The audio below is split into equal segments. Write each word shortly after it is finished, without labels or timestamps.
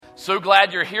So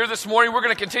glad you're here this morning. We're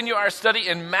going to continue our study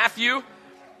in Matthew.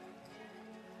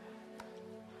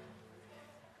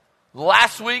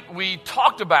 Last week we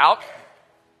talked about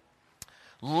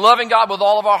loving God with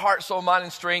all of our heart, soul, mind,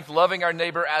 and strength, loving our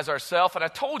neighbor as ourselves. And I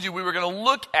told you we were going to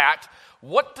look at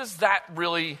what does that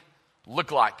really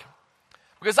look like.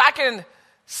 Because I can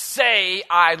say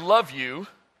I love you,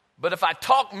 but if I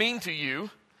talk mean to you,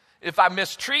 if I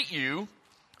mistreat you,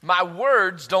 my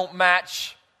words don't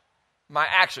match my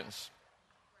actions.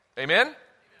 Amen?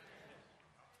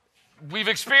 We've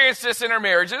experienced this in our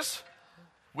marriages.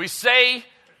 We say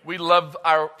we love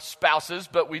our spouses,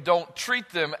 but we don't treat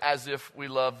them as if we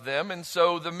love them, and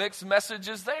so the mixed message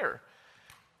is there.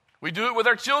 We do it with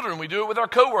our children, we do it with our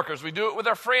coworkers, we do it with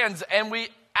our friends, and we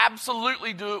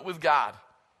absolutely do it with God.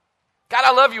 God,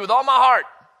 I love you with all my heart.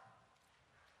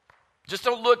 Just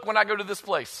don't look when I go to this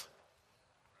place.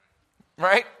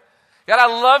 Right? God,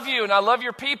 I love you and I love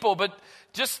your people, but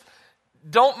just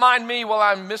don't mind me while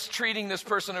I'm mistreating this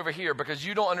person over here because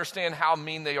you don't understand how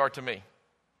mean they are to me.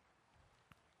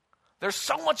 There's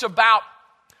so much about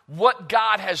what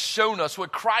God has shown us,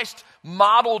 what Christ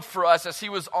modeled for us as he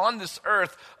was on this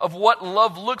earth of what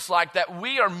love looks like, that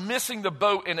we are missing the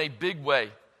boat in a big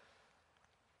way.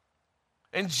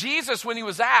 And Jesus, when he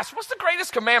was asked, what's the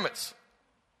greatest commandments?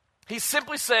 He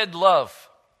simply said, love.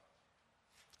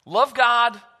 Love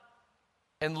God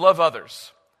and love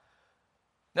others.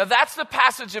 Now that's the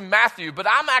passage in Matthew, but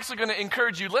I'm actually going to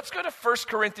encourage you, let's go to 1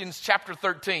 Corinthians chapter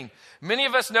 13. Many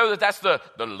of us know that that's the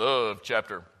love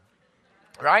chapter,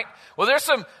 right? Well, there's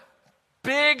some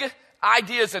big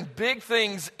ideas and big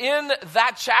things in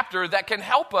that chapter that can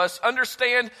help us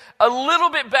understand a little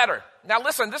bit better. Now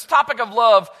listen, this topic of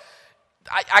love,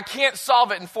 I can't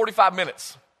solve it in 45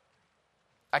 minutes.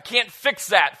 I can't fix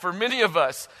that for many of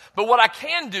us. But what I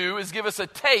can do is give us a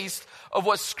taste of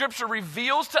what Scripture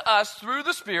reveals to us through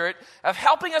the Spirit of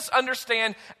helping us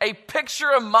understand a picture,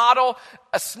 a model,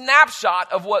 a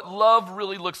snapshot of what love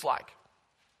really looks like.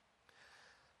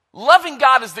 Loving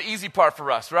God is the easy part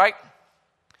for us, right?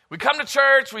 We come to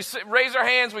church, we raise our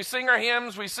hands, we sing our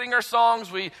hymns, we sing our songs,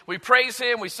 we praise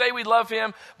Him, we say we love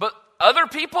Him. But other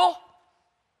people,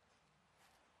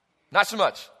 not so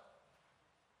much.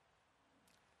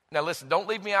 Now listen, don't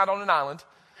leave me out on an island.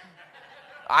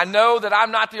 I know that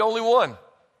I'm not the only one.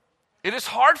 It is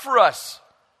hard for us.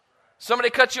 Somebody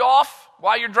cut you off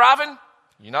while you're driving.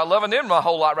 You're not loving them a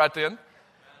whole lot right then.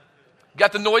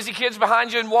 Got the noisy kids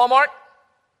behind you in Walmart.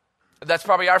 That's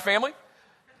probably our family.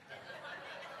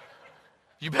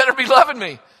 You better be loving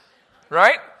me,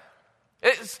 right?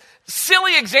 It's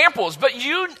silly examples, but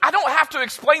I don't have to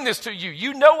explain this to you.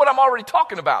 You know what I'm already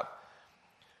talking about.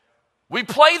 We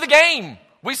play the game.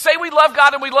 We say we love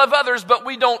God and we love others, but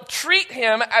we don't treat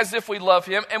Him as if we love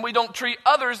Him, and we don't treat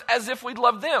others as if we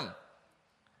love them.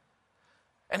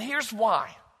 And here's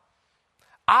why.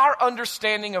 Our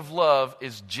understanding of love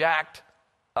is jacked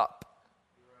up.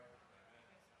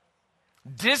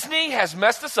 Disney has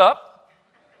messed us up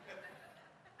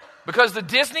because the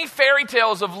Disney fairy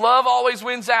tales of love always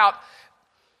wins out.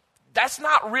 That's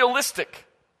not realistic,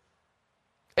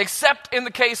 except in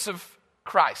the case of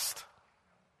Christ.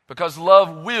 Because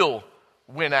love will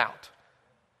win out.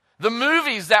 The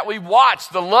movies that we watch,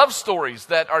 the love stories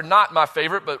that are not my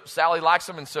favorite, but Sally likes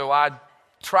them, and so I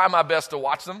try my best to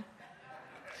watch them.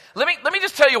 Let me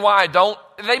just tell you why I don't.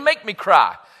 They make me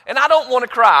cry. And I don't want to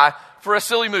cry for a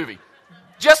silly movie.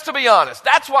 Just to be honest.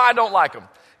 That's why I don't like them.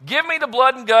 Give me the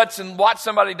blood and guts and watch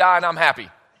somebody die and I'm happy.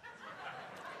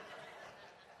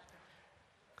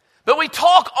 But we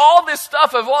talk all this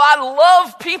stuff of, well, I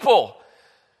love people.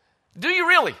 Do you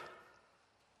really?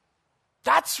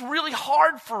 That's really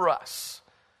hard for us.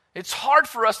 It's hard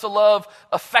for us to love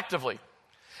effectively.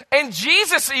 And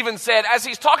Jesus even said, as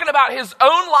he's talking about his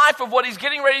own life of what he's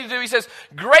getting ready to do, he says,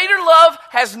 greater love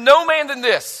has no man than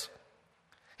this.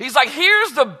 He's like,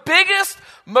 here's the biggest,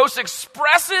 most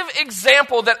expressive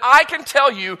example that I can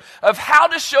tell you of how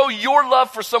to show your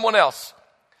love for someone else.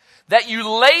 That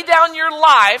you lay down your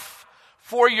life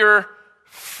for your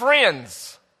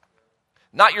friends.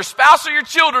 Not your spouse or your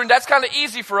children, that's kind of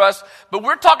easy for us, but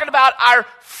we're talking about our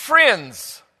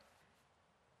friends.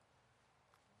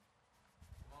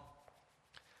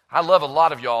 I love a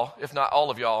lot of y'all, if not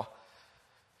all of y'all.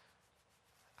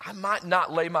 I might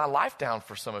not lay my life down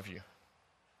for some of you.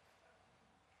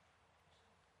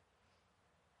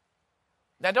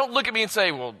 Now don't look at me and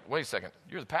say, well, wait a second,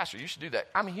 you're the pastor, you should do that.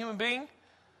 I'm a human being.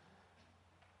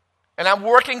 And I'm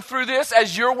working through this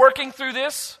as you're working through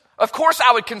this. Of course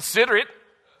I would consider it.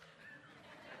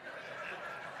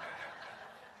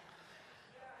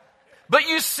 But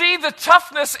you see the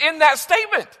toughness in that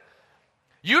statement.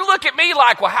 You look at me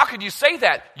like, well, how could you say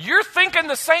that? You're thinking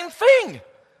the same thing.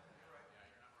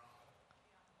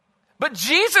 But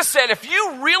Jesus said, if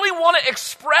you really want to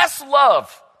express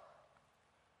love,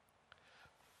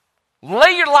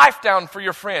 lay your life down for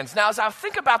your friends. Now, as I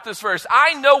think about this verse,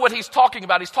 I know what he's talking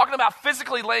about. He's talking about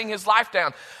physically laying his life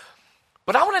down.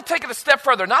 But I want to take it a step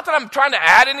further. Not that I'm trying to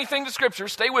add anything to Scripture.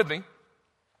 Stay with me.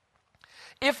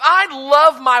 If I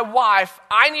love my wife,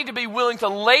 I need to be willing to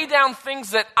lay down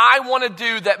things that I want to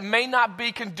do that may not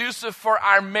be conducive for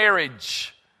our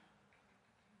marriage.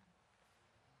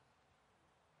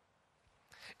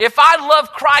 If I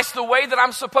love Christ the way that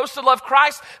I'm supposed to love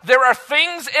Christ, there are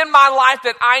things in my life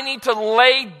that I need to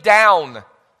lay down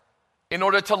in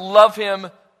order to love Him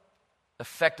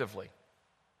effectively.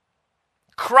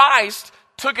 Christ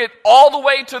took it all the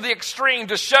way to the extreme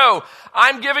to show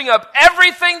I'm giving up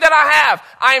everything that I have.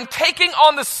 I am taking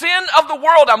on the sin of the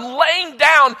world. I'm laying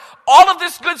down all of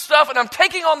this good stuff and I'm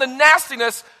taking on the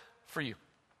nastiness for you.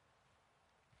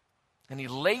 And He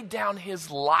laid down His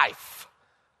life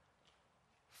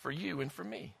for you and for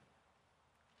me.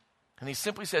 And He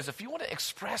simply says, if you want to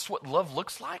express what love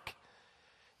looks like,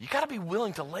 you got to be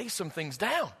willing to lay some things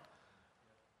down.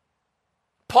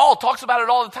 Paul talks about it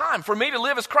all the time. For me to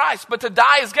live is Christ, but to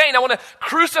die is gain. I want to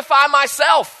crucify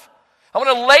myself. I want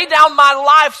to lay down my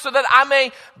life so that I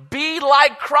may be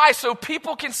like Christ, so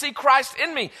people can see Christ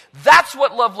in me. That's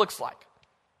what love looks like.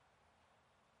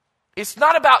 It's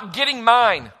not about getting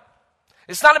mine.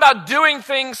 It's not about doing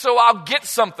things so I'll get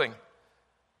something.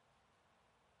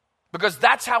 Because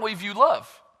that's how we view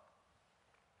love.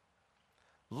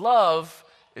 Love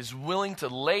is willing to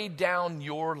lay down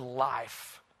your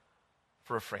life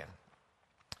for a friend.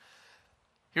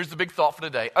 Here's the big thought for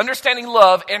today. Understanding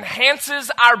love enhances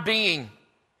our being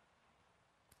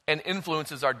and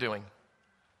influences our doing.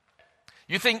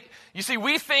 We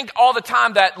think all the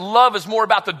time that love is more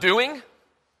about the doing.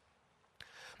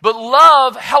 But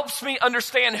love helps me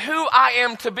understand who I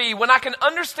am to be. When I can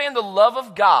understand the love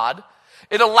of God,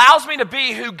 it allows me to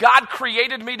be who God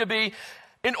created me to be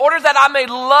in order that I may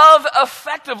love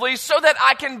effectively so that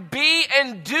I can be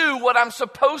and do what I'm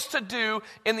supposed to do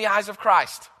in the eyes of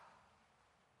Christ.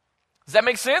 Does that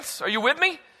make sense? Are you with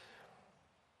me?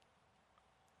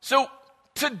 So,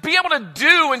 to be able to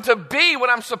do and to be what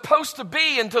I'm supposed to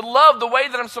be and to love the way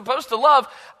that I'm supposed to love,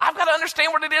 I've got to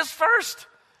understand what it is first.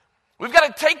 We've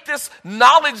got to take this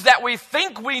knowledge that we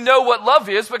think we know what love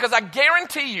is, because I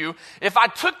guarantee you, if I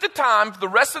took the time for the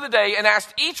rest of the day and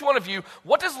asked each one of you,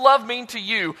 what does love mean to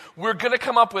you? We're going to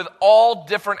come up with all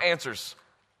different answers.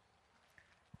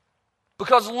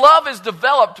 Because love is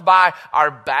developed by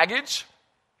our baggage,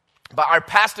 by our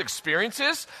past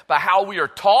experiences, by how we are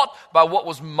taught, by what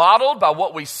was modeled, by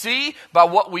what we see, by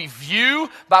what we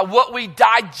view, by what we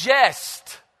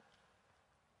digest.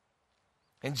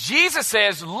 And Jesus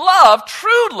says love,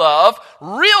 true love,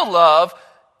 real love,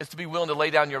 is to be willing to lay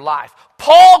down your life.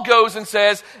 Paul goes and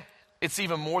says it's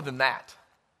even more than that.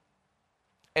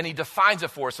 And he defines it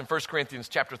for us in 1 Corinthians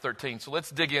chapter 13. So let's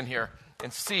dig in here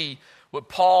and see what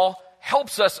Paul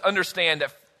helps us understand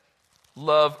that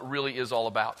love really is all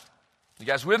about. You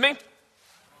guys with me?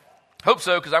 Hope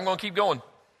so, because I'm going to keep going.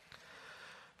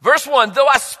 Verse 1, though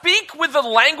I speak with the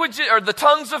language or the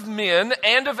tongues of men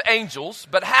and of angels,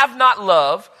 but have not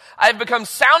love, I have become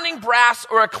sounding brass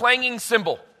or a clanging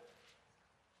cymbal.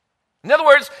 In other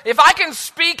words, if I can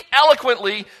speak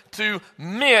eloquently to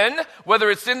men,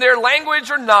 whether it's in their language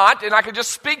or not, and I can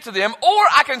just speak to them, or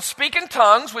I can speak in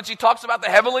tongues, which he talks about the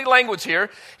heavenly language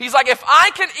here. He's like, if I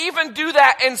can even do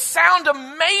that and sound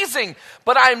amazing,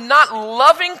 but I'm not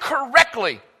loving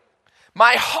correctly,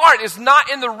 my heart is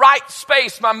not in the right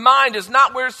space, my mind is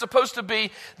not where it's supposed to be,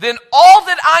 then all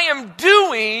that I am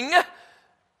doing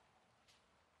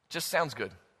just sounds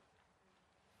good.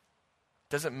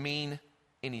 Doesn't mean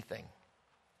anything.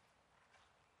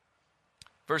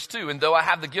 Verse 2, and though I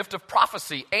have the gift of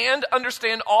prophecy and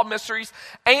understand all mysteries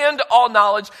and all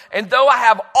knowledge, and though I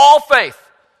have all faith,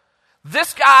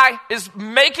 this guy is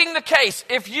making the case.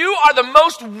 If you are the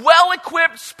most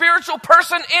well-equipped spiritual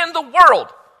person in the world,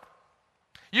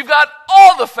 you've got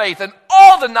all the faith and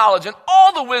all the knowledge and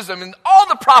all the wisdom and all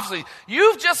the prophecy.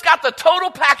 You've just got the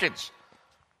total package.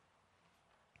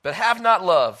 But have not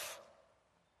love,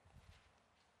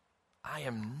 I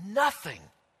am nothing.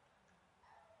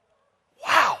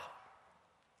 Wow.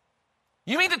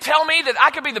 You mean to tell me that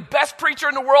I could be the best preacher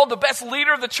in the world, the best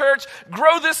leader of the church,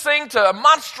 grow this thing to a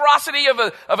monstrosity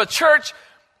of a church,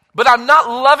 but I'm not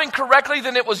loving correctly,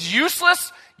 then it was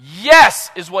useless? Yes,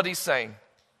 is what he's saying.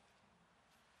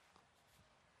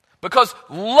 Because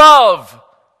love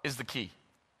is the key.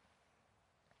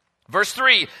 Verse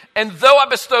 3, and though I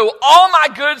bestow all my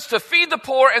goods to feed the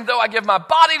poor, and though I give my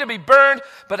body to be burned,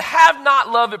 but have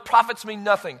not love, it profits me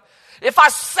nothing. If I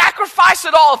sacrifice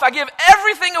it all, if I give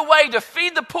everything away to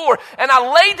feed the poor, and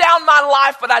I lay down my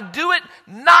life, but I do it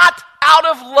not out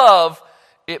of love,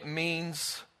 it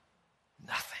means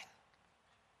nothing.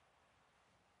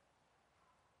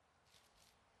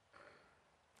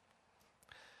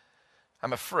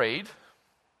 I'm afraid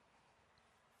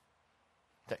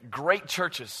that great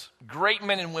churches, great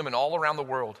men and women all around the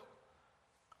world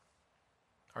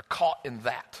are caught in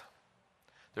that.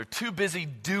 They're too busy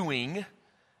doing,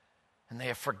 and they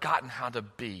have forgotten how to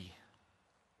be.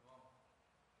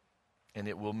 And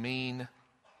it will mean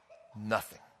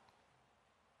nothing.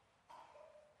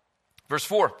 Verse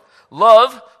 4,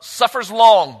 love suffers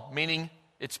long, meaning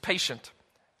it's patient,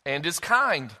 and is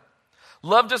kind.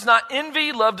 Love does not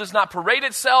envy, love does not parade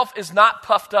itself, is not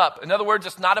puffed up. In other words,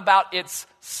 it's not about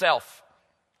itself.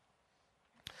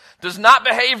 Does not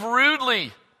behave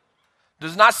rudely,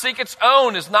 does not seek its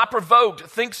own, is not provoked,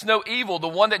 thinks no evil. The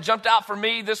one that jumped out for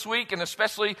me this week, and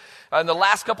especially in the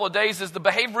last couple of days, is the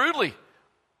behave rudely.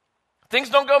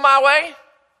 Things don't go my way,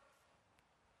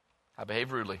 I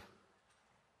behave rudely.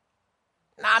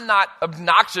 Now, I'm not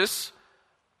obnoxious,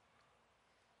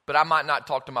 but I might not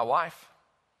talk to my wife.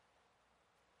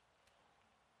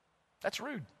 That's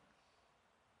rude.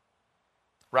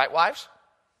 Right, wives?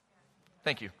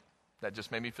 Thank you. That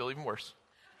just made me feel even worse.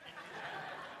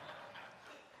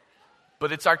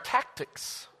 But it's our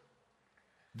tactics.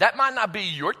 That might not be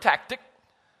your tactic.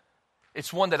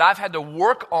 It's one that I've had to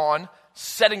work on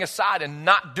setting aside and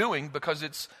not doing because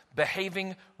it's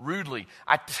behaving rudely.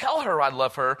 I tell her I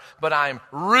love her, but I'm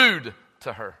rude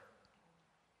to her.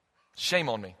 Shame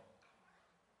on me.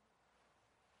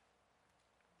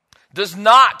 Does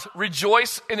not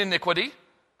rejoice in iniquity,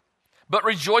 but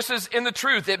rejoices in the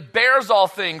truth. It bears all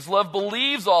things. Love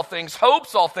believes all things,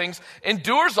 hopes all things,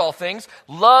 endures all things.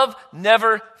 Love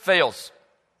never fails.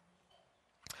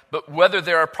 But whether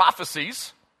there are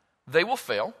prophecies, they will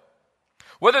fail.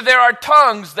 Whether there are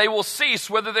tongues, they will cease.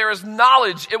 Whether there is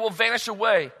knowledge, it will vanish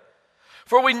away.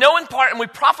 For we know in part and we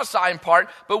prophesy in part,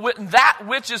 but when that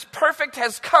which is perfect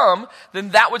has come, then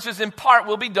that which is in part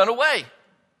will be done away.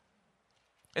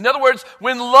 In other words,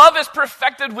 when love is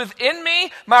perfected within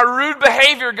me, my rude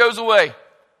behavior goes away.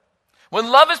 When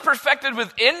love is perfected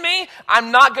within me,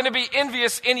 I'm not going to be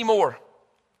envious anymore.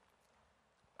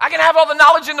 I can have all the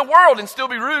knowledge in the world and still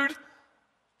be rude.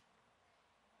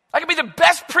 I can be the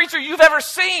best preacher you've ever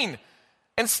seen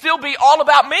and still be all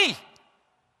about me.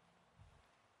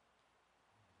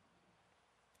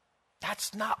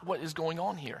 That's not what is going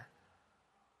on here.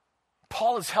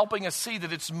 Paul is helping us see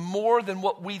that it's more than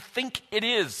what we think it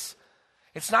is.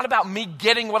 It's not about me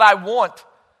getting what I want.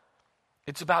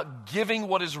 It's about giving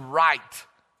what is right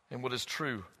and what is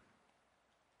true.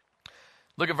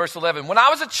 Look at verse 11. When I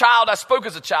was a child, I spoke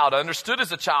as a child. I understood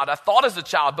as a child. I thought as a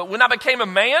child. But when I became a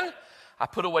man, I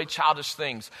put away childish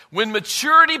things. When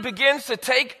maturity begins to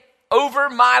take over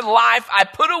my life, I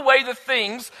put away the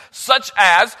things such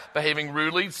as behaving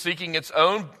rudely, seeking its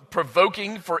own,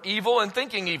 provoking for evil, and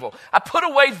thinking evil. I put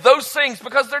away those things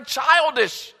because they're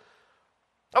childish.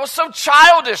 I was so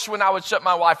childish when I would shut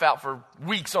my wife out for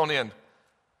weeks on end.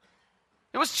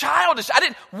 It was childish. I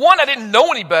didn't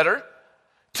know any better.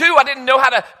 2, I didn't know how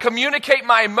to communicate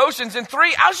my emotions. And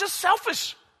 3, I was just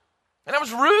selfish. And I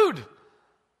was rude.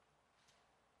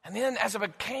 And then as I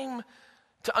became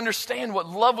to understand what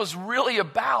love was really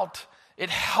about, it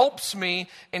helps me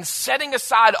in setting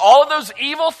aside all of those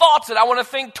evil thoughts that I want to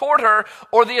think toward her,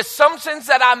 or the assumptions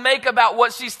that I make about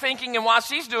what she's thinking and why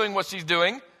she's doing what she's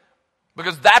doing,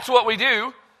 because that's what we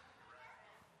do.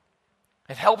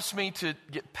 It helps me to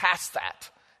get past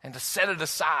that and to set it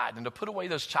aside and to put away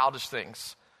those childish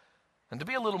things and to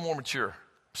be a little more mature.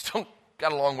 Still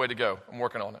got a long way to go. I'm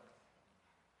working on it.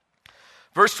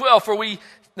 Verse 12,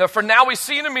 for now we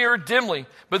see in a mirror dimly,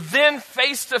 but then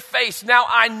face to face. Now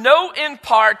I know in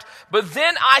part, but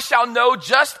then I shall know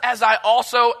just as I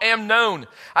also am known.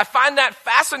 I find that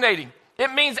fascinating.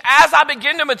 It means as I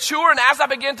begin to mature and as I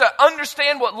begin to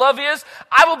understand what love is,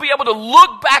 I will be able to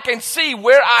look back and see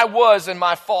where I was and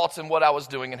my faults and what I was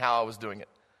doing and how I was doing it.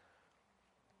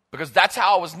 Because that's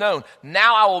how I was known.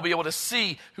 Now I will be able to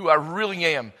see who I really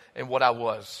am and what I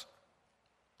was.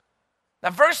 Now,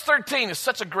 verse 13 is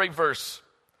such a great verse.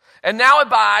 And now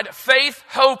abide faith,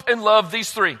 hope, and love,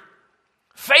 these 3.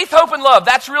 Faith, hope, and love,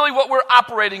 that's really what we're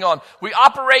operating on. We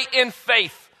operate in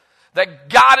faith. That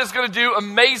God is going to do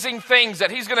amazing things,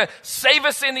 that he's going to save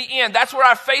us in the end. That's where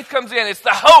our faith comes in. It's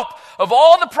the hope of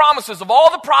all the promises, of all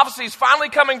the prophecies finally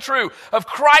coming true, of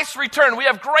Christ's return. We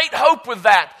have great hope with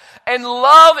that. And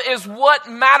love is what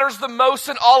matters the most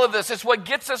in all of this. It's what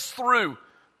gets us through.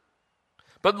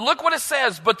 But look what it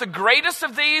says. But the greatest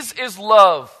of these is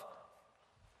love.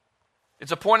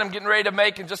 It's a point I'm getting ready to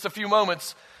make in just a few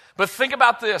moments. But think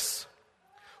about this.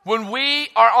 When we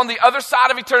are on the other side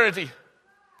of eternity,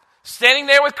 standing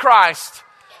there with Christ,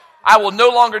 I will no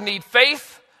longer need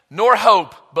faith nor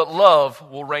hope, but love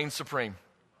will reign supreme.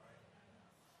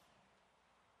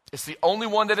 It's the only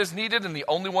one that is needed and the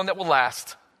only one that will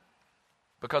last.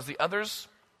 Because the others,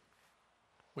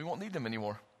 we won't need them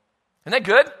anymore. Isn't that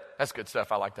good? That's good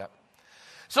stuff. I like that.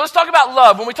 So let's talk about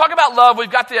love. When we talk about love,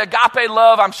 we've got the agape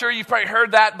love. I'm sure you've probably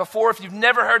heard that before. If you've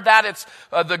never heard that, it's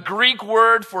the Greek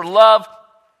word for love.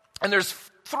 And there's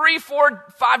 3, 4,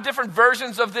 5 different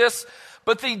versions of this.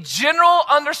 But the general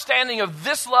understanding of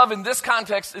this love in this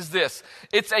context is this.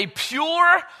 It's a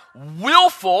pure,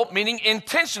 willful, meaning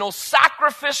intentional,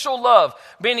 sacrificial love.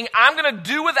 Meaning I'm going to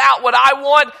do without what I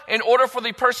want in order for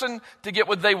the person to get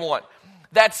what they want.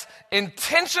 That's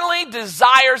intentionally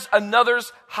desires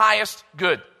another's highest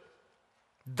good.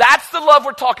 That's the love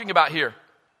we're talking about here.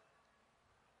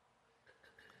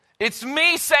 It's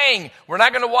me saying, we're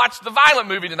not going to watch the violent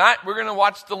movie tonight. We're going to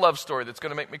watch the love story that's going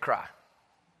to make me cry.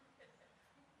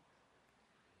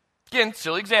 Again,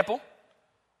 silly example.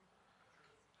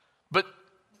 But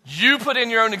you put in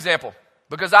your own example.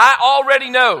 Because I already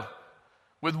know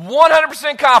with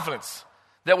 100% confidence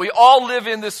that we all live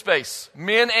in this space,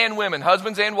 men and women,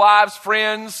 husbands and wives,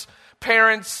 friends,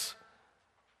 parents.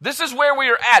 This is where we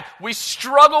are at. We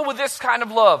struggle with this kind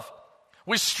of love.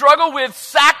 We struggle with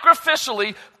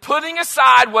sacrificially putting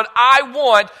aside what I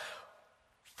want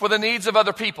for the needs of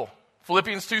other people.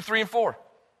 Philippians 2, 3, and 4.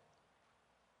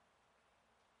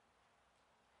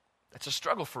 It's a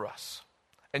struggle for us.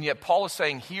 And yet Paul is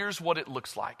saying, here's what it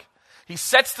looks like. He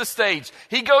sets the stage.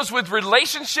 He goes with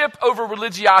relationship over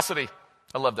religiosity.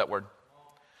 I love that word.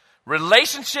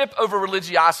 Relationship over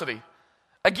religiosity.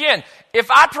 Again, if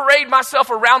I parade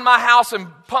myself around my house and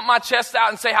pump my chest out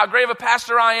and say how great of a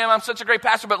pastor I am, I'm such a great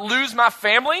pastor, but lose my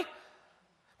family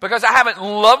because I haven't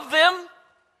loved them,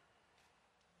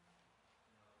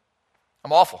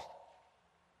 I'm awful.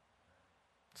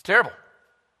 It's terrible.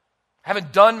 I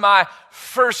haven't done my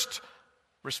first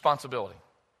responsibility.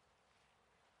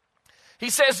 He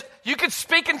says you can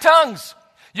speak in tongues.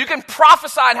 You can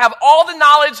prophesy and have all the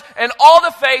knowledge and all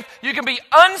the faith. You can be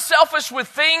unselfish with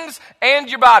things and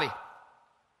your body.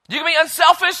 You can be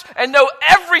unselfish and know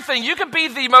everything. You can be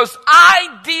the most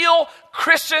ideal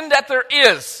Christian that there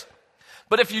is.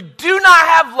 But if you do not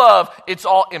have love, it's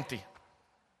all empty.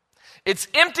 It's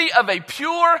empty of a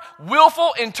pure,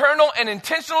 willful, internal, and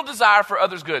intentional desire for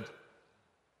others' good.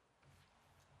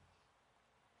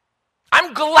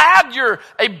 I'm glad you're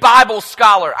a Bible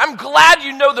scholar. I'm glad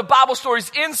you know the Bible stories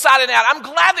inside and out. I'm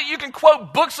glad that you can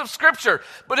quote books of Scripture.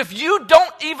 But if you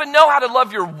don't even know how to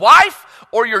love your wife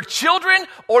or your children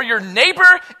or your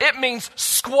neighbor, it means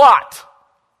squat.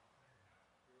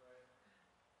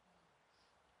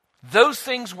 Those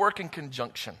things work in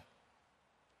conjunction.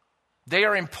 They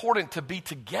are important to be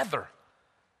together.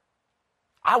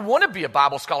 I want to be a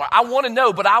Bible scholar. I want to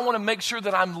know, but I want to make sure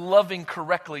that I'm loving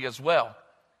correctly as well.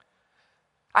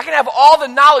 I can have all the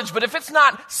knowledge, but if it's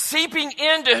not seeping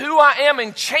into who I am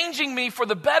and changing me for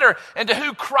the better and to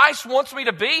who Christ wants me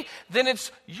to be, then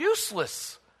it's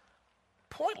useless,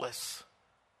 pointless.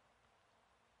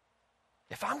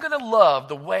 If I'm going to love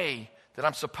the way that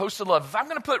I'm supposed to love, if I'm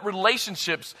going to put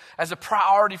relationships as a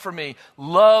priority for me,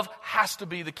 love has to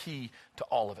be the key to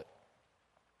all of it.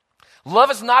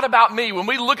 Love is not about me. When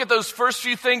we look at those first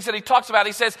few things that he talks about,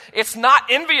 he says, it's not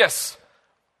envious.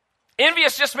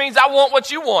 Envious just means I want what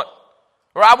you want.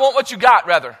 Or I want what you got,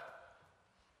 rather.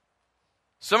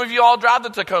 Some of you all drive the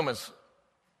Tacomas.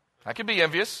 I could be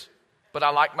envious, but I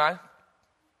like my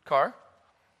car.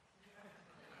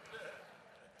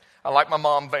 I like my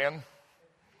mom van.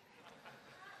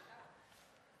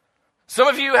 Some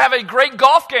of you have a great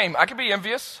golf game. I could be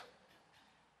envious.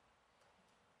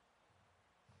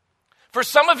 For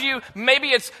some of you, maybe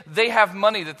it's they have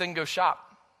money that they can go shop.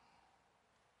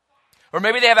 Or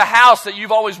maybe they have a house that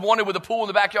you've always wanted with a pool in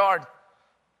the backyard.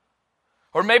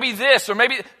 Or maybe this, or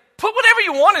maybe, put whatever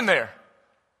you want in there.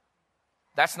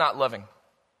 That's not loving.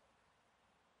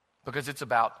 Because it's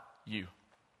about you.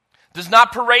 Does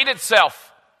not parade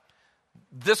itself.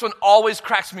 This one always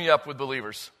cracks me up with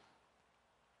believers.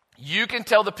 You can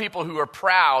tell the people who are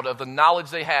proud of the knowledge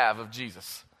they have of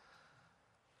Jesus.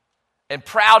 And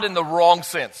proud in the wrong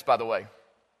sense, by the way.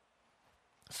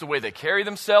 It's the way they carry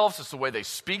themselves. It's the way they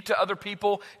speak to other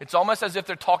people. It's almost as if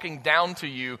they're talking down to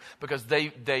you because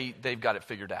they've got it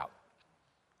figured out.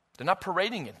 They're not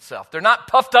parading itself. They're not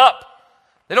puffed up.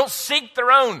 They don't seek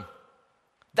their own.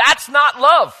 That's not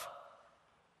love.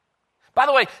 By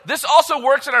the way, this also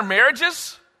works in our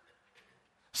marriages.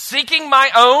 Seeking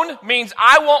my own means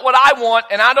I want what I want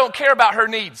and I don't care about her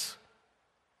needs.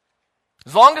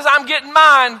 As long as I'm getting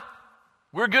mine,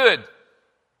 we're good.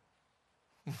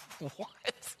 What?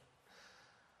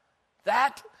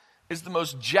 That is the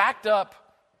most jacked up,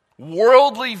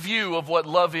 worldly view of what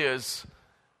love is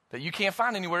that you can't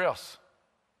find anywhere else.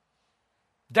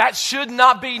 That should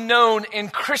not be known in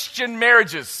Christian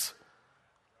marriages.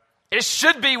 It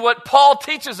should be what Paul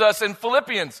teaches us in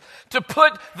Philippians, to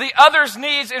put the other's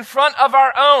needs in front of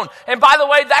our own. And by the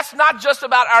way, that's not just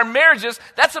about our marriages,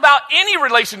 that's about any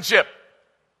relationship.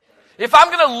 If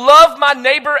I'm going to love my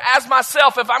neighbor as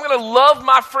myself, if I'm going to love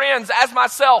my friends as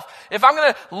myself, if I'm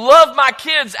going to love my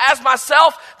kids as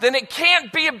myself, then it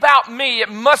can't be about me. It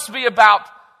must be about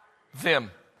them.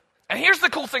 And here's the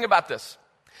cool thing about this.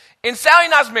 In Sally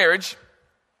and I's marriage,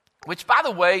 which by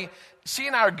the way, she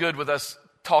and I are good with us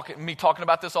talking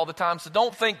about this all the time, so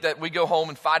don't think that we go home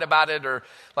and fight about it or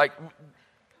like,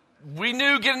 we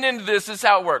knew getting into this is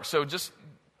how it works, so just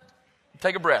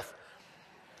take a breath.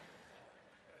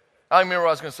 I don't remember what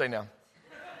I was going to say now.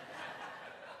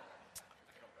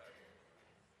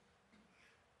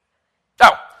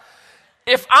 Oh,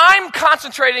 if I'm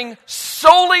concentrating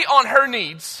solely on her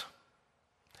needs,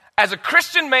 as a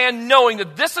Christian man, knowing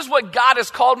that this is what God has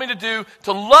called me to do,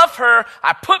 to love her,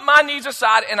 I put my needs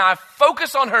aside and I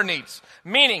focus on her needs.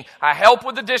 Meaning, I help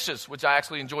with the dishes, which I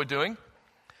actually enjoy doing.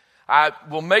 I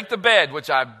will make the bed, which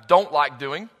I don't like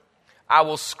doing. I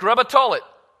will scrub a toilet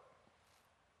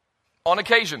on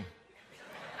occasion.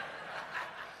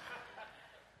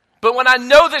 But when I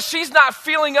know that she's not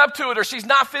feeling up to it or she's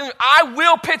not feeling, I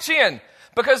will pitch in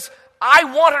because I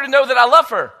want her to know that I love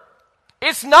her.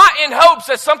 It's not in hopes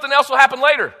that something else will happen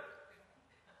later.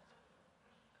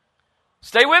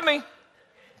 Stay with me,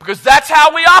 because that's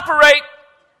how we operate.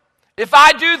 If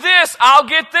I do this, I'll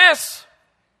get this.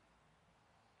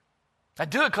 I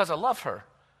do it because I love her.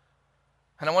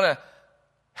 And I want to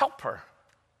help her.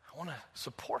 I want to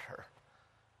support her.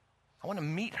 I want to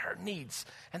meet her needs.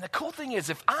 And the cool thing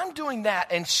is, if I'm doing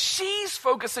that and she's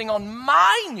focusing on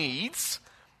my needs,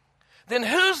 then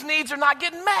whose needs are not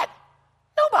getting met?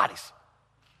 Nobody's.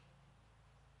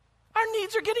 Our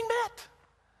needs are getting met.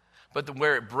 But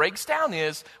where it breaks down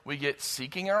is we get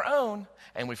seeking our own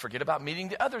and we forget about meeting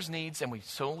the other's needs and we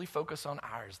solely focus on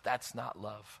ours. That's not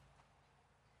love.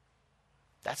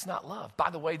 That's not love.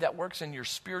 By the way, that works in your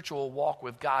spiritual walk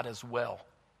with God as well.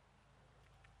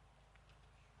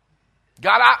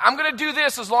 God, I'm going to do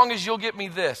this as long as you'll get me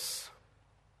this.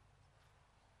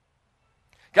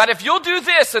 God, if you'll do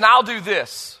this, then I'll do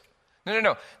this.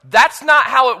 No. That's not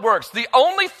how it works. The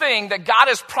only thing that God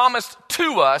has promised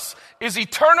to us is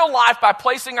eternal life by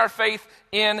placing our faith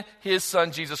in His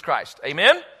Son, Jesus Christ.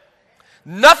 Amen?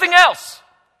 Nothing else.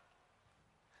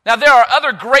 Now, there are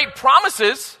other great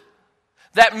promises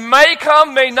that may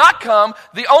come, may not come.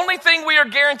 The only thing we are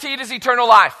guaranteed is eternal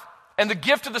life and the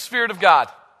gift of the Spirit of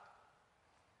God.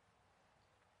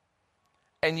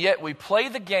 And yet we play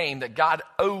the game that God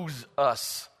owes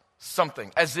us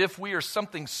something, as if we are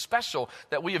something special,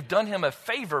 that we have done Him a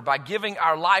favor by giving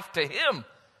our life to Him.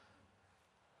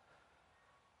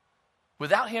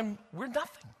 Without Him, we're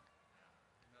nothing.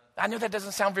 I know that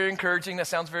doesn't sound very encouraging, that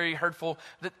sounds very hurtful.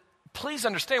 Please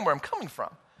understand where I'm coming from.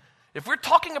 If we're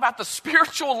talking about the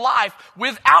spiritual life,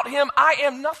 without Him, I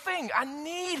am nothing. I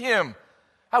need Him.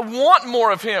 I want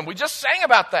more of Him. We just sang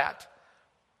about that.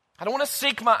 I don't want to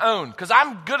seek my own, because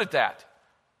I'm good at that.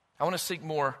 I want to seek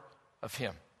more of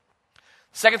Him.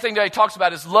 Second thing that he talks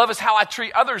about is love is how I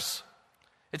treat others.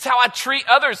 It's how I treat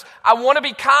others. I want to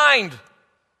be kind.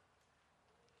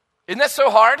 Isn't that so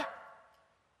hard?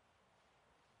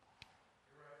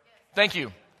 Thank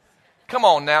you. Come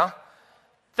on now.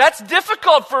 That's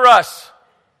difficult for us.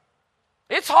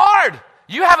 It's hard.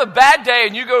 You have a bad day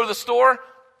and you go to the store,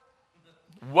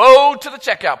 woe to the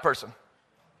checkout person.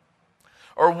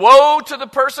 Or woe to the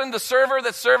person, the server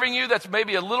that's serving you that's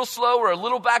maybe a little slow or a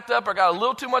little backed up or got a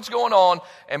little too much going on,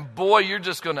 and boy, you're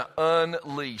just going to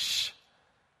unleash.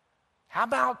 How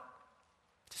about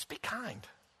just be kind?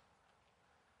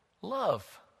 Love.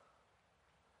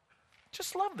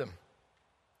 Just love them.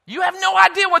 You have no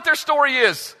idea what their story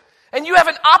is, and you have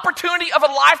an opportunity of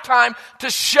a lifetime to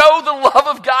show the love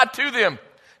of God to them.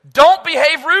 Don't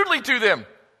behave rudely to them.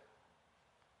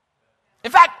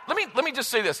 In fact, let me just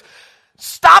say this.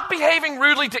 Stop behaving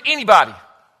rudely to anybody.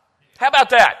 How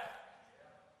about that?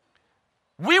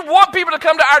 We want people to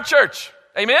come to our church.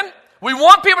 Amen? We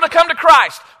want people to come to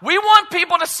Christ. We want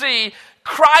people to see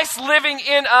Christ living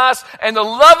in us and the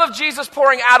love of Jesus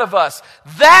pouring out of us.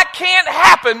 That can't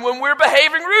happen when we're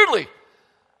behaving rudely.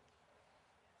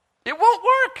 It won't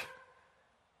work.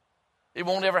 It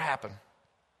won't ever happen.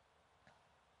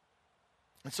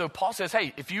 And so Paul says,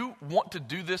 hey, if you want to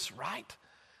do this right,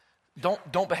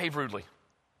 don't behave rudely.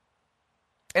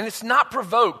 And it's not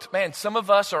provoked. Man, some of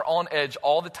us are on edge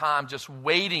all the time just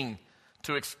waiting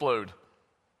to explode.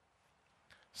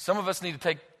 Some of us need to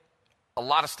take a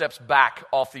lot of steps back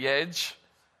off the edge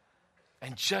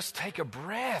and just take a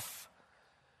breath.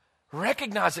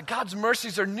 Recognize that God's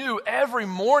mercies are new every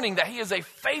morning, that He is a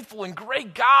faithful and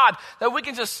great God, that we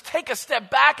can just take a step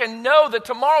back and know that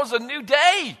tomorrow's a new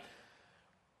day.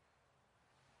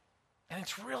 And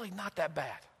it's really not that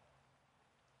bad.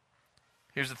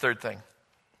 Here's the third thing.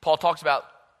 Paul talks about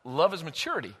love is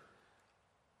maturity.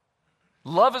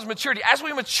 Love is maturity. As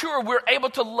we mature, we're able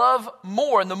to love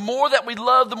more. And the more that we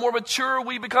love, the more mature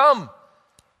we become.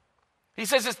 He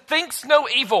says it thinks no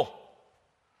evil.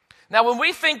 Now, when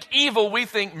we think evil, we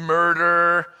think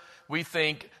murder. We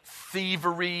think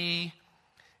thievery.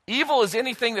 Evil is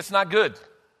anything that's not good.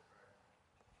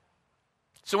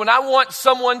 So when I want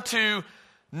someone to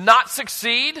not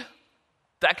succeed,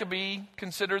 that could be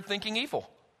considered thinking evil.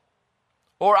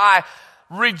 Or I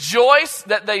rejoice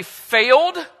that they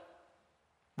failed,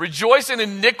 rejoice in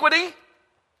iniquity.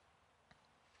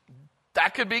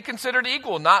 That could be considered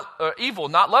evil, not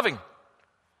loving.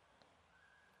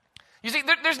 You see,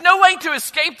 there's no way to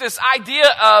escape this idea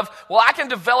of, well, I can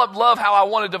develop love how I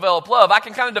want to develop love. I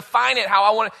can kind of define it how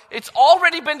I want it. It's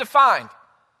already been defined.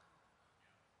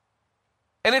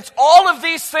 And it's all of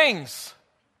these things.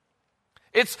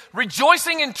 It's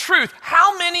rejoicing in truth.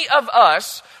 How many of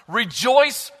us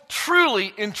rejoice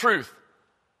truly in truth?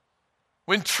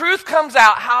 When truth comes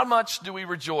out, how much do we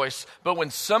rejoice? But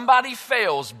when somebody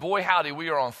fails, boy howdy, we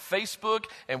are on Facebook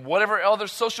and whatever other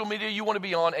social media you want to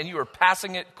be on, and you are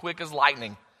passing it quick as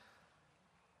lightning.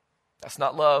 That's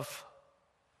not love.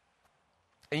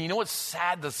 And you know what's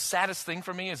sad? The saddest thing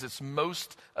for me is it's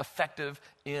most effective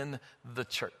in the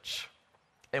church.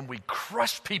 And we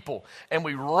crush people and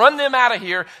we run them out of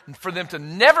here for them to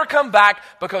never come back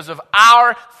because of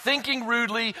our thinking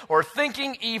rudely or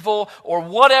thinking evil or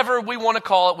whatever we want to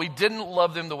call it. We didn't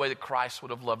love them the way that Christ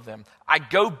would have loved them. I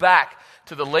go back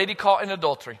to the lady caught in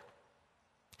adultery.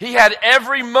 He had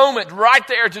every moment right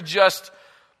there to just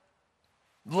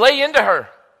lay into her.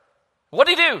 What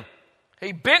did he do?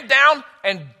 He bent down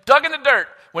and dug in the dirt.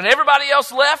 When everybody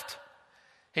else left,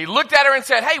 he looked at her and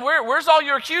said, hey, where's all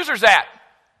your accusers at?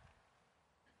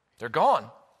 They're gone.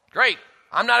 Great.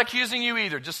 I'm not accusing you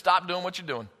either. Just stop doing what you're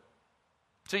doing.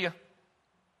 See ya.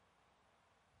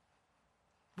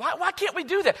 Why can't we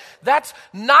do that? That's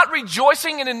not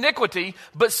rejoicing in iniquity,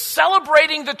 but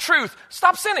celebrating the truth.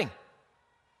 Stop sinning.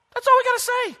 That's all we got to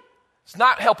say. It's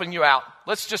not helping you out.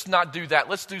 Let's just not do that.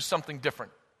 Let's do something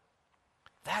different.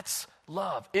 That's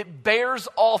love. It bears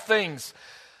all things,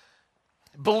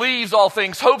 believes all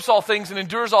things, hopes all things, and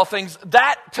endures all things.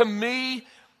 That, to me,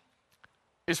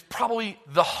 is probably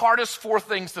the hardest four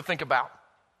things to think about.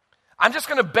 I'm just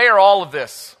going to bear all of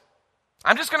this.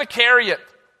 I'm just going to carry it.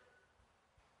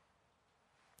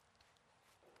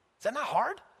 Is that not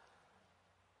hard?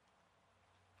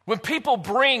 When people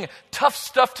bring tough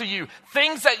stuff to you,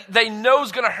 things that they know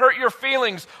is going to hurt your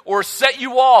feelings or set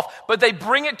you off, but they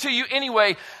bring it to you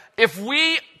anyway, if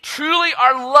we truly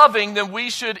are loving, then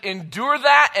we should endure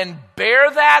that and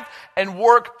bear that and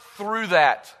work through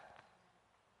that.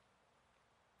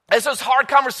 It's those hard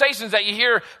conversations that you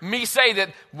hear me say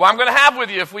that, well, I'm going to have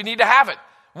with you if we need to have it.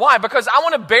 Why? Because I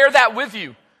want to bear that with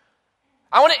you.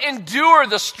 I want to endure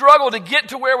the struggle to get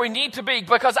to where we need to be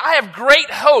because I have great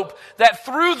hope that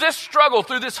through this struggle,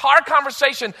 through this hard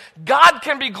conversation, God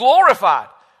can be glorified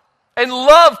and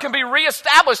love can be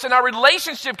reestablished and our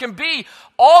relationship can be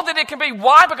all that it can be.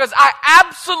 Why? Because I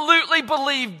absolutely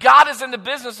believe God is in the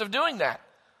business of doing that.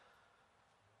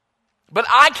 But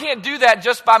I can't do that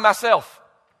just by myself.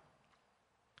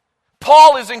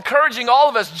 Paul is encouraging all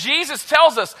of us. Jesus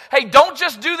tells us, hey, don't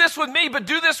just do this with me, but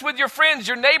do this with your friends,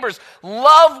 your neighbors.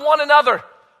 Love one another.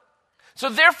 So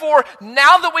therefore,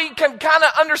 now that we can kind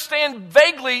of understand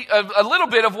vaguely a little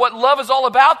bit of what love is all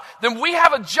about, then we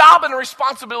have a job and a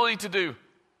responsibility to do.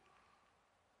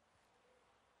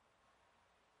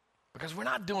 Because we're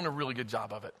not doing a really good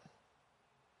job of it.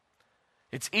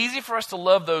 It's easy for us to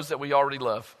love those that we already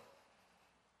love.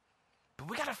 But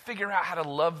we got to figure out how to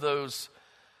love those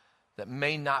that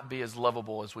may not be as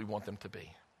lovable as we want them to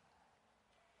be.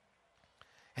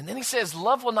 And then he says,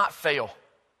 love will not fail.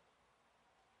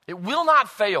 It will not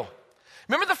fail.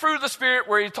 Remember the fruit of the Spirit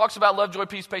where he talks about love, joy,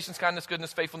 peace, patience, kindness,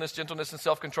 goodness, faithfulness, gentleness, and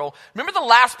self-control? Remember the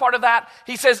last part of that?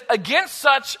 He says, against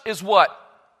such is what?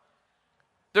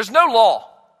 There's no law.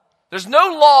 There's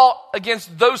no law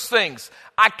against those things.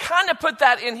 I kind of put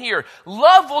that in here.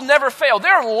 Love will never fail.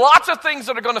 There are lots of things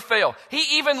that are going to fail.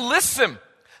 He even lists them.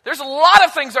 There's a lot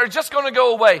of things that are just going to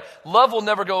go away. Love will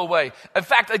never go away. In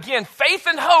fact, again, faith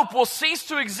and hope will cease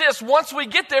to exist once we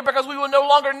get there because we will no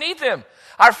longer need them.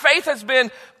 Our faith has been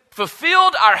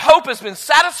fulfilled, our hope has been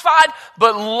satisfied,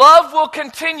 but love will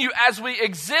continue as we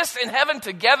exist in heaven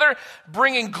together,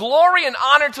 bringing glory and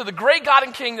honor to the great God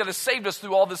and King that has saved us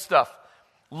through all this stuff.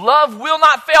 Love will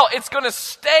not fail. It's going to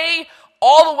stay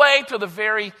all the way to the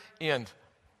very end.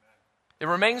 It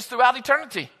remains throughout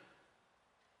eternity.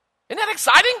 Isn't that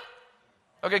exciting?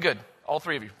 Okay, good. All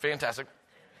three of you. Fantastic.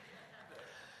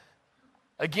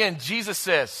 Again, Jesus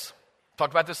says,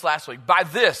 talked about this last week, by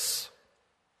this,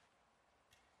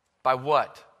 by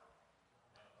what?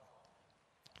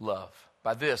 Love.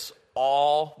 By this,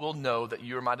 all will know that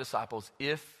you are my disciples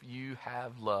if you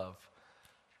have love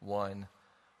one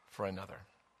for another.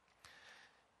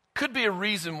 Could be a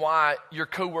reason why your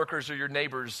coworkers or your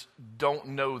neighbors don't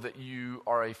know that you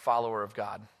are a follower of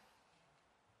God.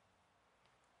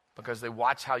 Because they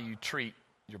watch how you treat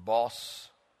your boss,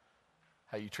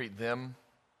 how you treat them,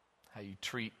 how you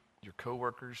treat your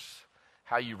coworkers,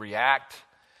 how you react,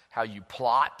 how you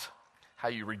plot, how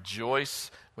you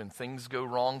rejoice when things go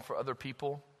wrong for other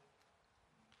people.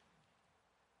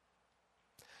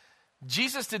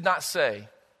 Jesus did not say,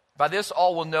 by this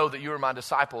all will know that you are my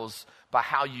disciples by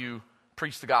how you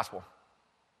preach the gospel,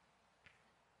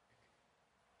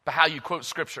 by how you quote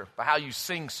scripture, by how you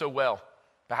sing so well,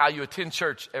 by how you attend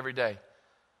church every day.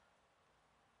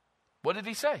 What did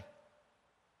he say?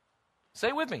 Say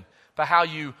it with me. By how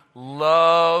you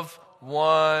love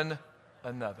one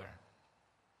another.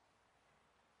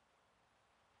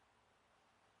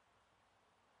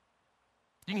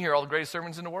 You can hear all the greatest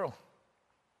sermons in the world,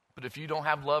 but if you don't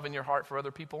have love in your heart for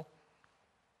other people,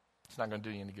 it's not going to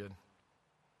do you any good.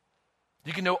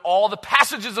 You can know all the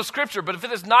passages of Scripture, but if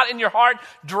it is not in your heart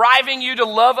driving you to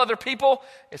love other people,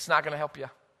 it's not going to help you.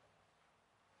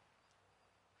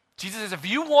 Jesus says, if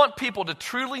you want people to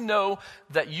truly know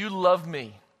that you love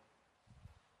me,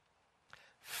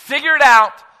 figure it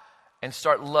out and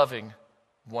start loving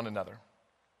one another.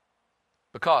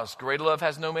 Because greater love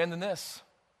has no man than this,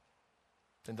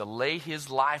 than to lay his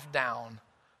life down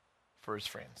for his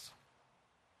friends.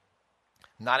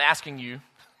 I'm not asking you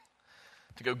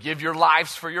to go give your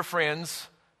lives for your friends,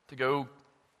 to go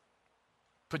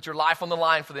put your life on the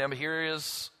line for them. But here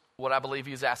is what I believe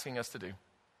he is asking us to do.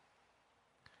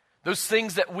 Those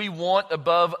things that we want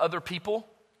above other people,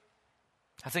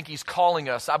 I think he's calling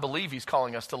us, I believe he's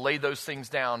calling us to lay those things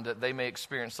down that they may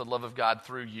experience the love of God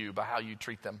through you by how you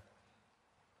treat them.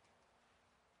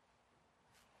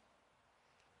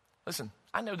 Listen,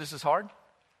 I know this is hard.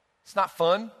 It's not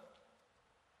fun.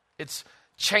 It's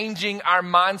changing our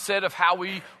mindset of how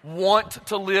we want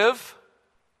to live.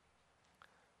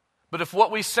 But if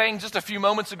what we sang just a few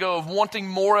moments ago of wanting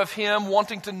more of him,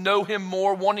 wanting to know him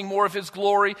more, wanting more of his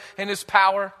glory and his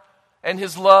power and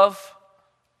his love,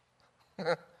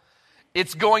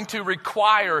 it's going to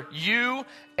require you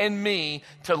and me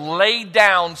to lay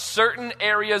down certain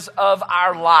areas of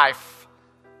our life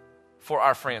for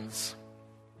our friends.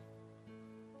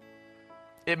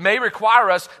 It may require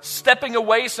us stepping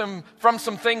away from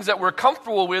some things that we're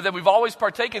comfortable with, that we've always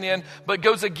partaken in, but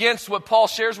goes against what Paul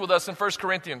shares with us in 1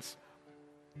 Corinthians.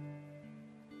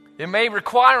 It may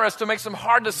require us to make some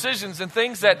hard decisions and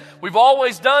things that we've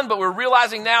always done, but we're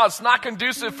realizing now it's not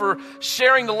conducive for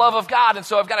sharing the love of God. And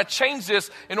so I've got to change this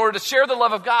in order to share the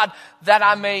love of God that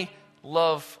I may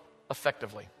love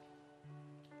effectively.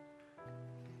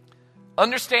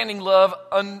 Understanding love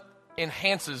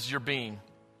enhances your being.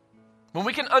 When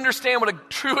we can understand what a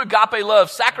true agape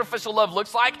love, sacrificial love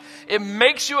looks like, it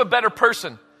makes you a better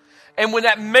person. And when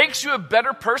that makes you a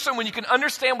better person, when you can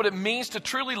understand what it means to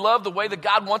truly love the way that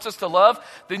God wants us to love,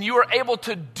 then you are able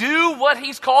to do what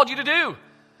he's called you to do,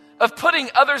 of putting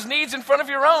others' needs in front of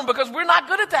your own, because we're not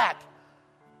good at that.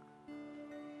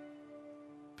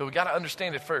 But we got to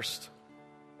understand it first.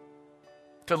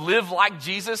 To live like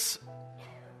Jesus,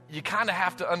 you kind of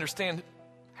have to understand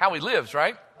how he lives,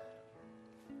 right?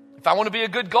 If I want to be a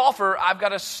good golfer, I've got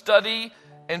to study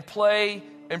and play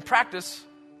and practice.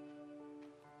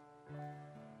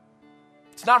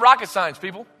 It's not rocket science,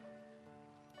 people.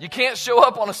 You can't show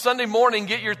up on a Sunday morning,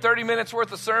 get your 30 minutes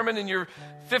worth of sermon and your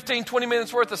 15, 20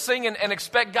 minutes worth of singing and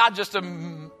expect God just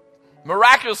to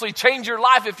miraculously change your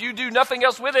life if you do nothing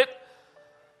else with it.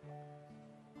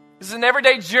 This is an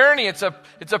everyday journey. It's a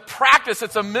practice.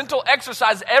 It's a mental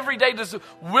exercise every day to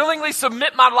willingly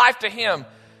submit my life to Him,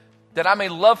 that I may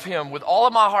love Him with all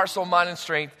of my heart, soul, mind, and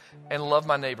strength, and love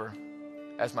my neighbor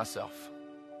as myself.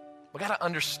 We got to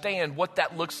understand what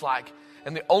that looks like.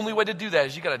 And the only way to do that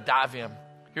is you got to dive in.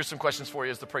 Here's some questions for you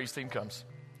as the praise team comes.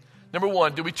 Number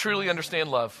one, do we truly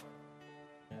understand love?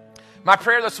 My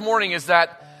prayer this morning is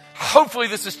that hopefully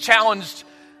this has challenged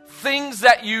things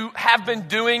that you have been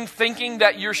doing, thinking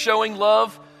that you're showing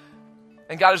love,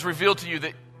 and God has revealed to you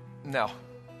that, no,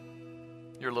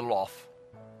 you're a little off.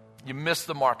 You missed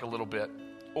the mark a little bit,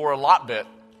 or a lot bit.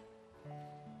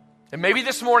 And maybe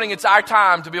this morning it's our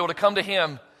time to be able to come to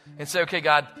Him and say, okay,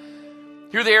 God,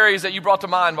 here are the areas that you brought to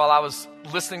mind while I was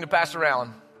listening to Pastor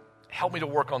Allen. Help me to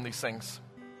work on these things.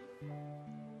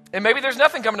 And maybe there's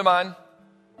nothing coming to mind.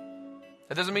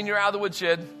 That doesn't mean you're out of the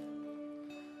woodshed.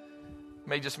 It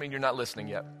may just mean you're not listening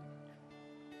yet.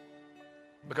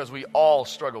 Because we all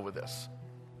struggle with this.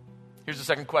 Here's the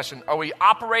second question. Are we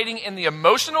operating in the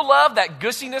emotional love, that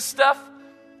gushiness stuff?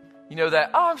 You know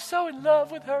that, oh, I'm so in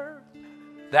love with her.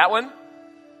 That one?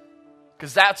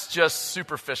 Because that's just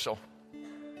superficial.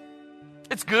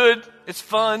 It's good, it's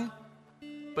fun,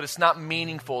 but it's not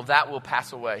meaningful. That will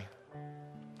pass away.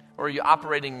 Or are you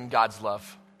operating in God's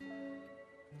love?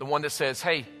 The one that says,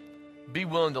 hey, be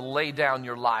willing to lay down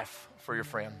your life for your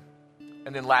friend.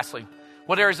 And then lastly,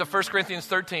 what areas of 1 Corinthians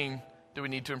 13 do we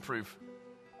need to improve?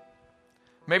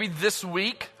 Maybe this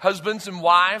week, husbands and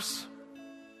wives,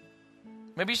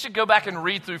 maybe you should go back and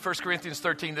read through 1 Corinthians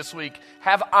 13 this week.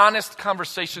 Have honest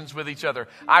conversations with each other.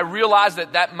 I realize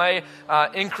that may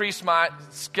increase my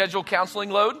scheduled counseling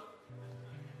load,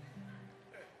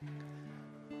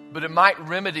 but it might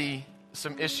remedy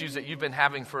some issues that you've been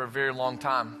having for a very long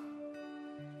time.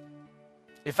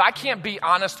 If I can't be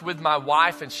honest with my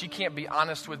wife and she can't be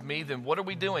honest with me, then what are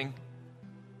we doing?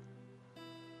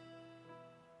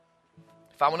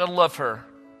 If I want to love her,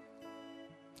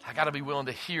 I got to be willing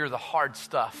to hear the hard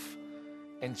stuff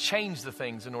and change the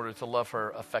things in order to love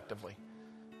her effectively.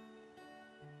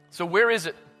 So where is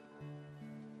it?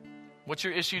 What's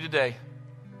your issue today?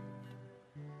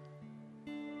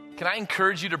 Can I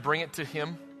encourage you to bring it to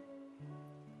Him?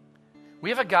 We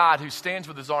have a God who stands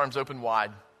with His arms open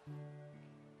wide,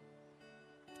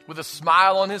 with a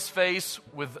smile on His face,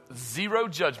 with zero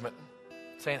judgment,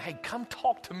 saying, hey, come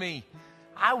talk to me.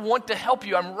 I want to help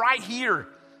you. I'm right here.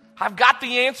 I've got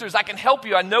the answers. I can help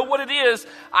you. I know what it is.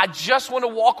 I just want to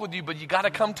walk with you, but you got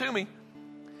to come to me.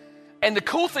 And the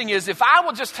cool thing is, if I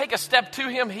will just take a step to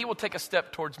Him, He will take a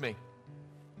step towards me.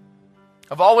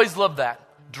 I've always loved that.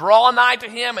 Draw nigh to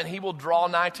Him, and He will draw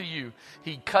nigh to you.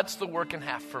 He cuts the work in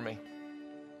half for me.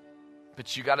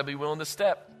 But you got to be willing to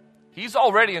step. He's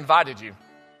already invited you.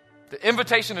 The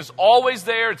invitation is always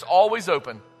there. It's always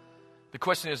open. The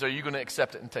question is, are you going to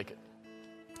accept it and take it?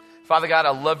 Father God, I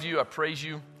love you. I praise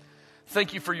you.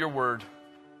 Thank you for your word.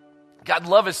 God,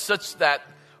 love is such that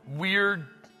weird,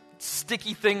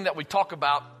 sticky thing that we talk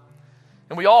about.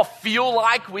 And we all feel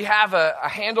like we have a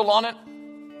handle on it.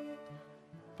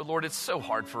 But Lord, it's so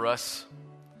hard for us.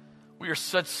 We are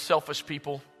such selfish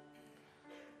people.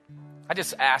 I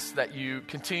just ask that you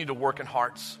continue to work in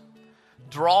hearts.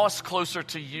 Draw us closer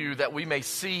to you that we may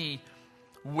see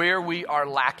where we are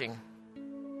lacking.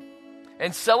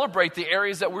 And celebrate the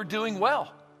areas that we're doing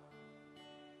well.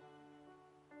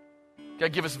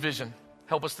 God, give us vision.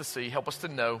 Help us to see. Help us to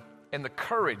know. And the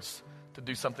courage to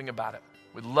do something about it.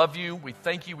 We love you. We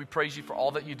thank you. We praise you for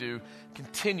all that you do.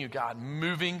 Continue, God,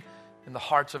 moving in the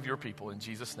hearts of your people. In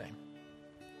Jesus' name.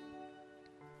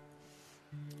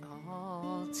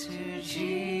 All to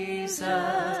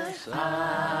Jesus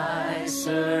I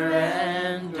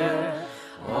surrender.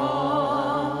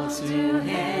 All to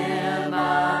Him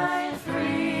I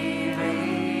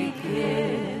freely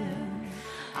give.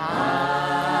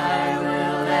 I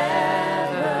will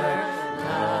ever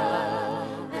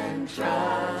love and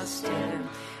trust Him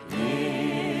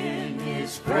in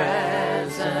His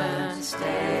presence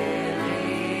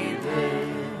daily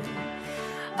live.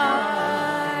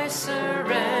 I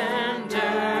surrender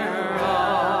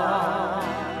all.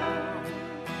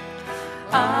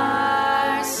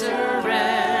 I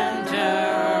surrender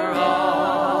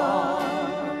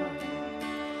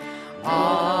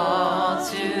all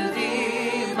to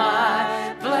Thee,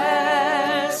 my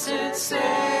blessed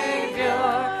Savior.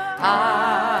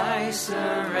 I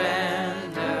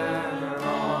surrender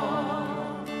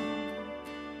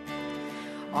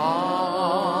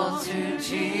all to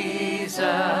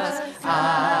Jesus.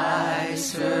 I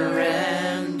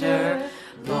surrender,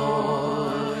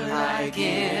 Lord. I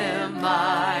give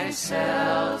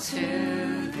myself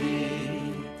to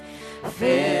Thee.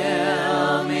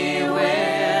 Fill me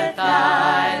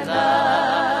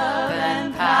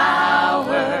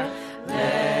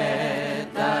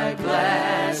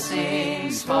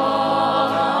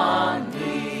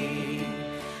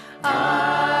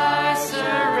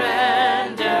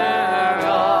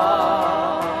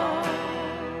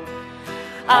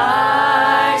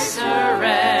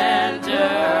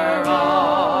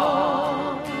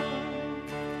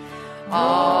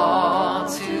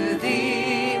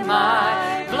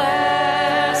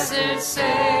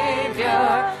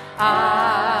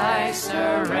I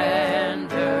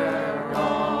surrender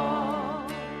all.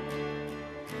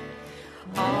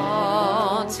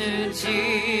 All to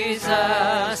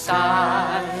Jesus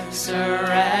I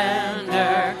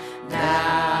surrender.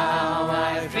 Now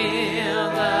I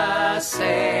feel the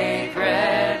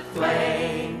sacred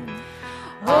flame.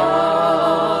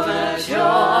 Oh, the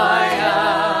joy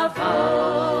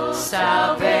of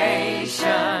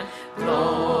salvation.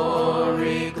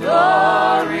 Glory,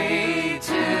 glory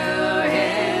to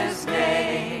His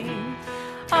name.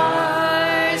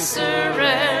 I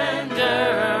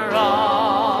surrender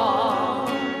all.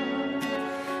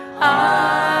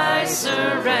 I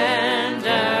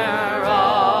surrender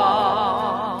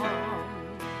all.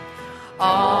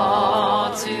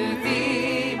 All to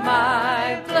Thee,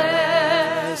 my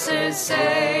blessed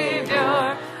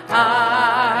Savior,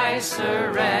 I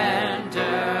surrender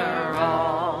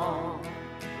all.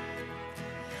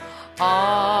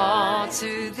 All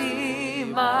to Thee,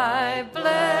 my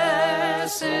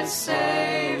blessed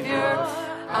Savior,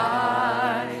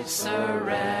 I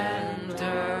surrender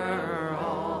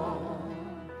all.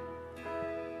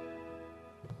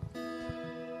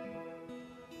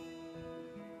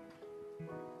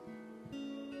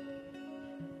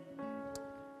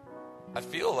 I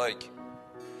feel like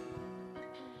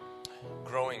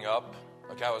growing up,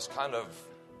 like I was kind of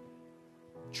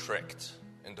tricked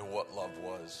into what love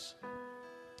was.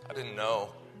 I didn't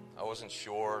know. I wasn't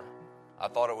sure. I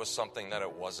thought it was something that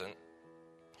it wasn't.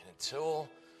 And until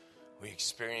we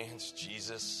experienced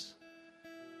Jesus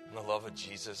and the love of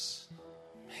Jesus,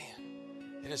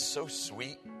 man, it is so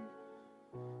sweet.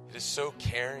 It is so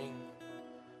caring,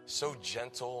 so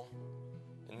gentle.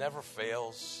 It never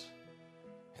fails.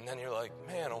 And then you're like,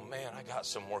 man, oh man, I got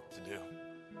some work to do.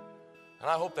 And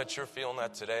I hope that you're feeling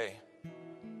that today.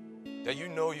 That you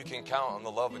know you can count on the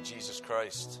love of Jesus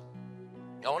Christ.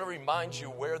 I want to remind you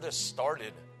where this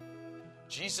started.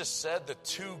 Jesus said the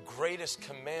two greatest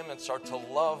commandments are to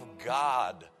love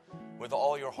God with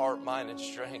all your heart, mind, and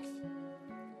strength.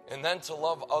 And then to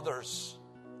love others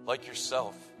like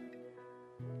yourself.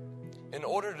 In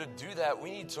order to do that,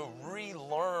 we need to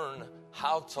relearn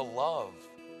how to love.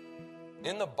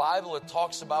 In the Bible, it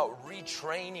talks about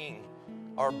retraining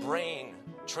our brain,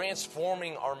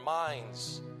 transforming our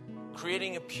minds,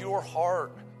 creating a pure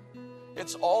heart.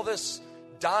 It's all this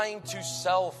dying to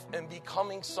self and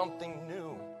becoming something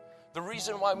new. The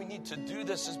reason why we need to do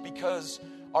this is because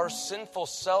our sinful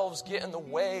selves get in the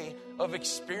way of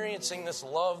experiencing this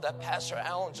love that Pastor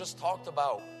Allen just talked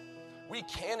about. We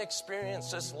can't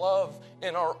experience this love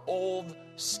in our old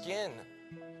skin.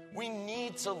 We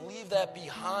need to leave that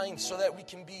behind so that we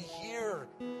can be here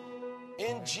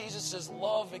in Jesus'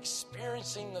 love,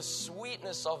 experiencing the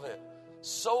sweetness of it,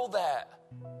 so that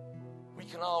we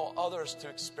can allow others to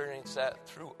experience that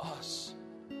through us.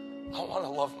 I want to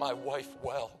love my wife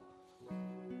well.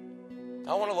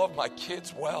 I want to love my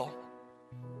kids well.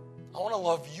 I want to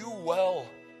love you well.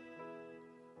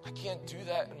 I can't do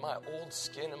that in my old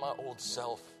skin and my old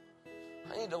self.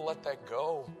 I need to let that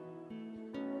go.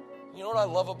 You know what I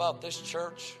love about this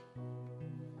church?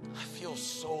 I feel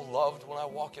so loved when I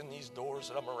walk in these doors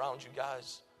and I'm around you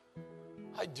guys.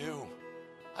 I do.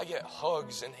 I get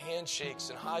hugs and handshakes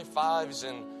and high fives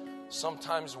and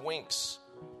sometimes winks.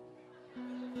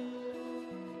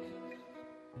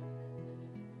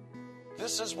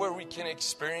 This is where we can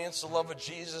experience the love of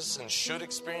Jesus and should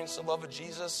experience the love of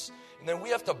Jesus. And then we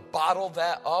have to bottle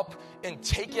that up and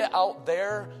take it out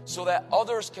there so that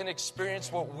others can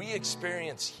experience what we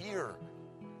experience here.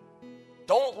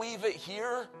 Don't leave it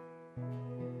here.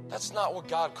 That's not what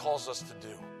God calls us to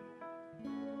do.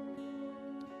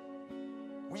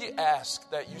 We ask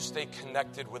that you stay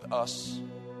connected with us.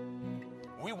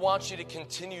 We want you to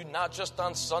continue not just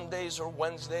on Sundays or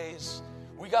Wednesdays.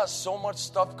 We got so much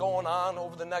stuff going on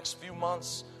over the next few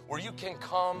months where you can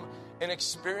come and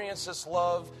experience this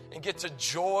love and get to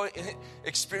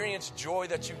experience joy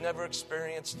that you've never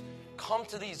experienced. Come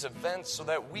to these events so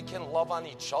that we can love on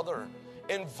each other.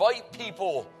 Invite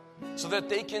people so that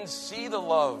they can see the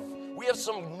love. We have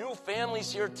some new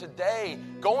families here today.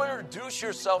 Go introduce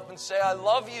yourself and say, I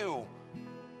love you,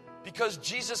 because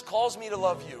Jesus calls me to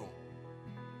love you.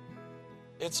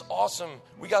 It's awesome.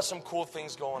 We got some cool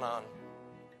things going on.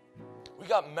 We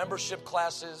got membership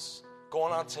classes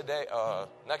going on today,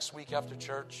 next week after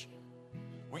church.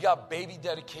 We got baby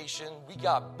dedication. We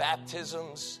got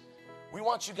baptisms. We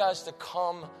want you guys to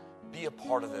come be a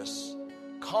part of this.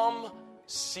 Come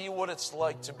see what it's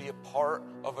like to be a part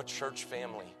of a church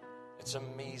family. It's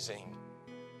amazing.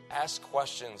 Ask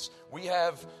questions. We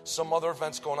have some other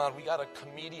events going on. We got a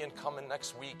comedian coming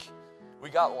next week. We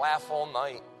got Laugh All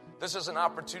Night. This is an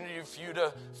opportunity for you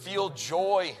to feel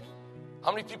joy.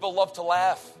 How many people love to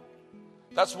laugh?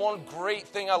 That's one great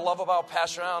thing I love about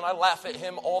Pastor Allen. I laugh at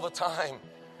him all the time.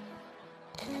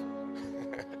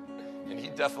 And he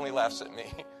definitely laughs at me.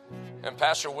 And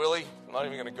Pastor Willie, I'm not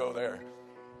even going to go there.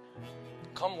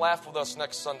 Come laugh with us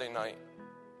next Sunday night.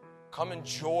 Come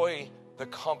enjoy the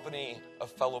company of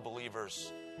fellow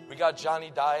believers. We got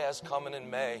Johnny Diaz coming in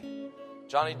May.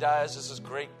 Johnny Diaz is this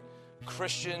great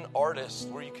Christian artist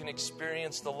where you can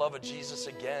experience the love of Jesus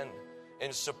again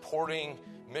in supporting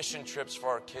mission trips for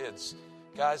our kids.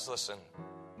 Guys, listen.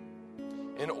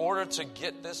 In order to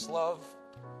get this love,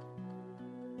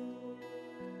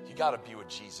 you got to be with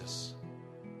Jesus.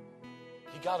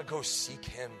 You got to go seek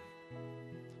him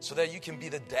so that you can be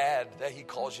the dad that he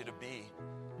calls you to be,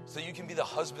 so that you can be the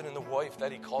husband and the wife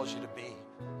that he calls you to be.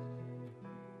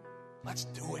 Let's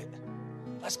do it.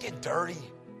 Let's get dirty.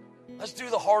 Let's do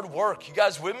the hard work. You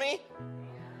guys with me?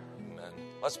 Amen.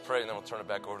 Let's pray, and then we'll turn it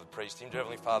back over to the praise team. Dear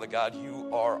Heavenly Father, God, you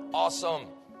are awesome.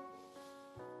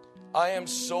 I am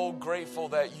so grateful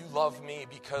that you love me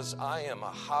because I am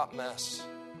a hot mess.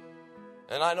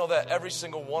 And I know that every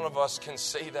single one of us can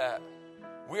say that.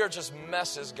 We are just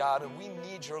messes, God, and we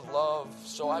need your love.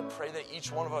 So I pray that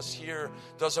each one of us here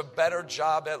does a better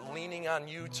job at leaning on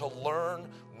you to learn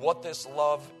what this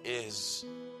love is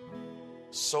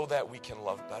so that we can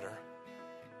love better.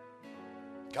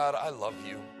 God, I love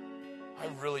you. I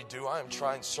really do. I am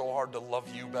trying so hard to love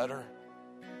you better.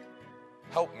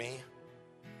 Help me.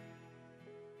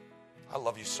 I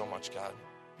love you so much, God.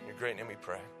 In your great name we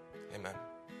pray. Amen.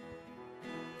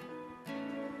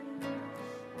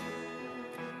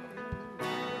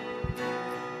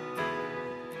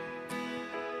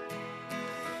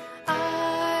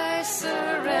 I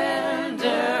surrender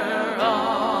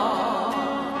all.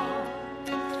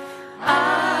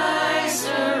 I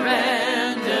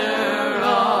surrender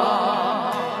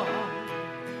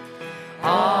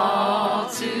all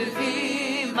to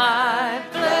thee, my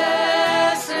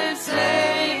blessed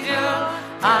Savior.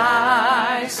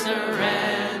 I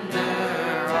surrender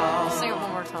all. Sing it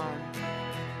one more time.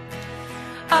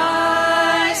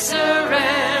 I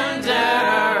surrender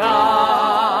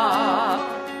all.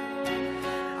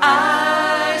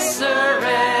 I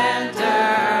surrender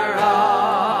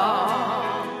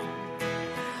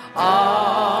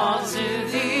all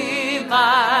to thee,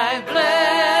 my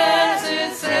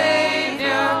blessed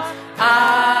Savior.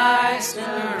 I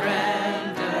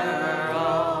surrender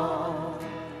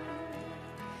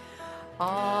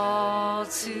all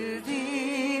to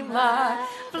thee, my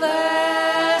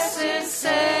blessed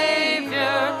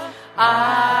Savior.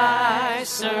 I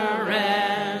surrender.